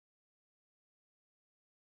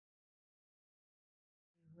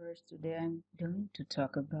viewers, today I'm going to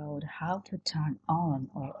talk about how to turn on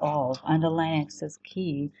or off underline access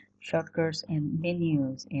key shortcuts and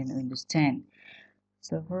menus in Windows 10.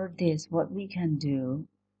 So for this, what we can do,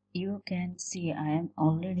 you can see I am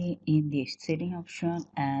already in the setting option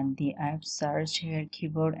and I've searched here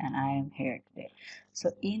keyboard and I am here today. So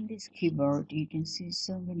in this keyboard, you can see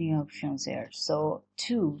so many options here. So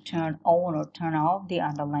to turn on or turn off the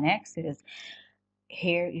underline access,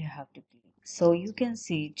 here you have to click. So you can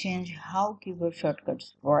see change how keyboard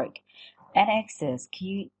shortcuts work. An access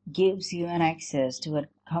key gives you an access to a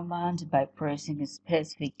command by pressing a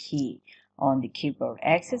specific key on the keyboard.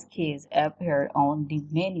 Access keys appear on the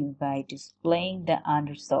menu by displaying the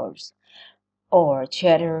underscores or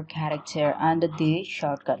cheddar character under the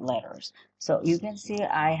shortcut letters. So you can see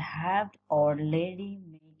I have already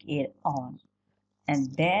make it on.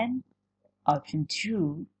 And then option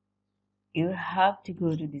 2, you have to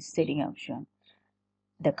go to the setting option,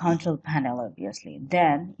 the control panel obviously.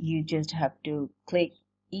 Then you just have to click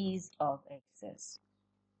ease of access.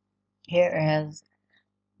 Here is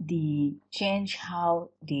the change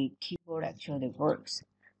how the keyboard actually works.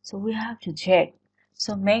 So we have to check.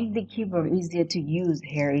 So make the keyboard easier to use.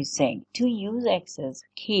 Here is saying to use access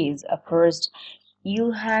keys, first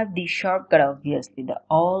you have the shortcut, obviously the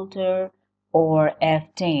Alt or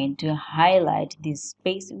F10 to highlight this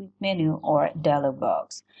specific menu or dialog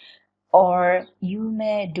box, or you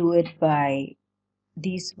may do it by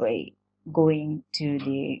this way, going to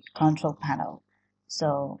the control panel.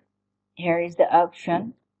 So here is the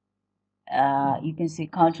option. You can see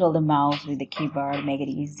control the mouse with the keyboard, make it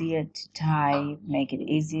easier to type, make it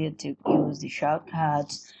easier to use the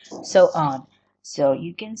shortcuts, so on. So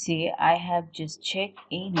you can see I have just checked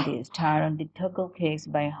in this, turn on the toggle keys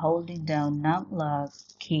by holding down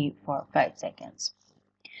numlock key for 5 seconds.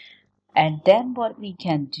 And then what we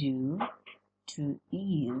can do to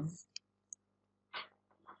ease,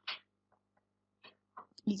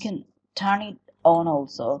 you can turn it on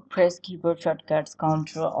also. Press keyboard shortcuts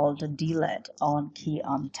Ctrl Alt Delete on key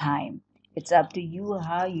on time. It's up to you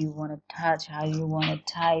how you want to touch, how you want to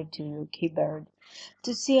type to your keyboard.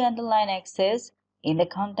 To see underline access in the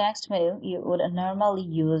context menu, you would normally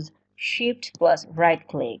use Shift plus right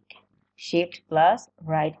click. Shift plus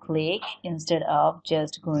right click instead of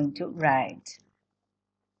just going to right.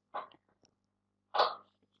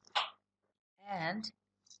 And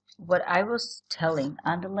what I was telling,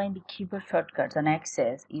 underline the keyboard shortcuts on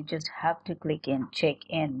access. You just have to click in, check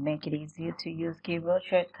in, make it easier to use keyboard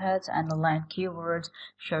shortcuts, underline keywords,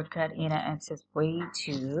 shortcut in an access way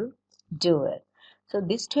to do it. So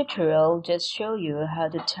this tutorial just show you how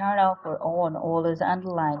to turn off or on all those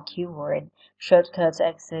underlined keyword shortcuts,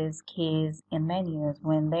 access keys in menus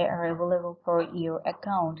when they are available for your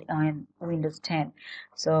account on Windows 10.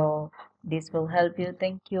 So this will help you.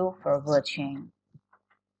 Thank you for watching.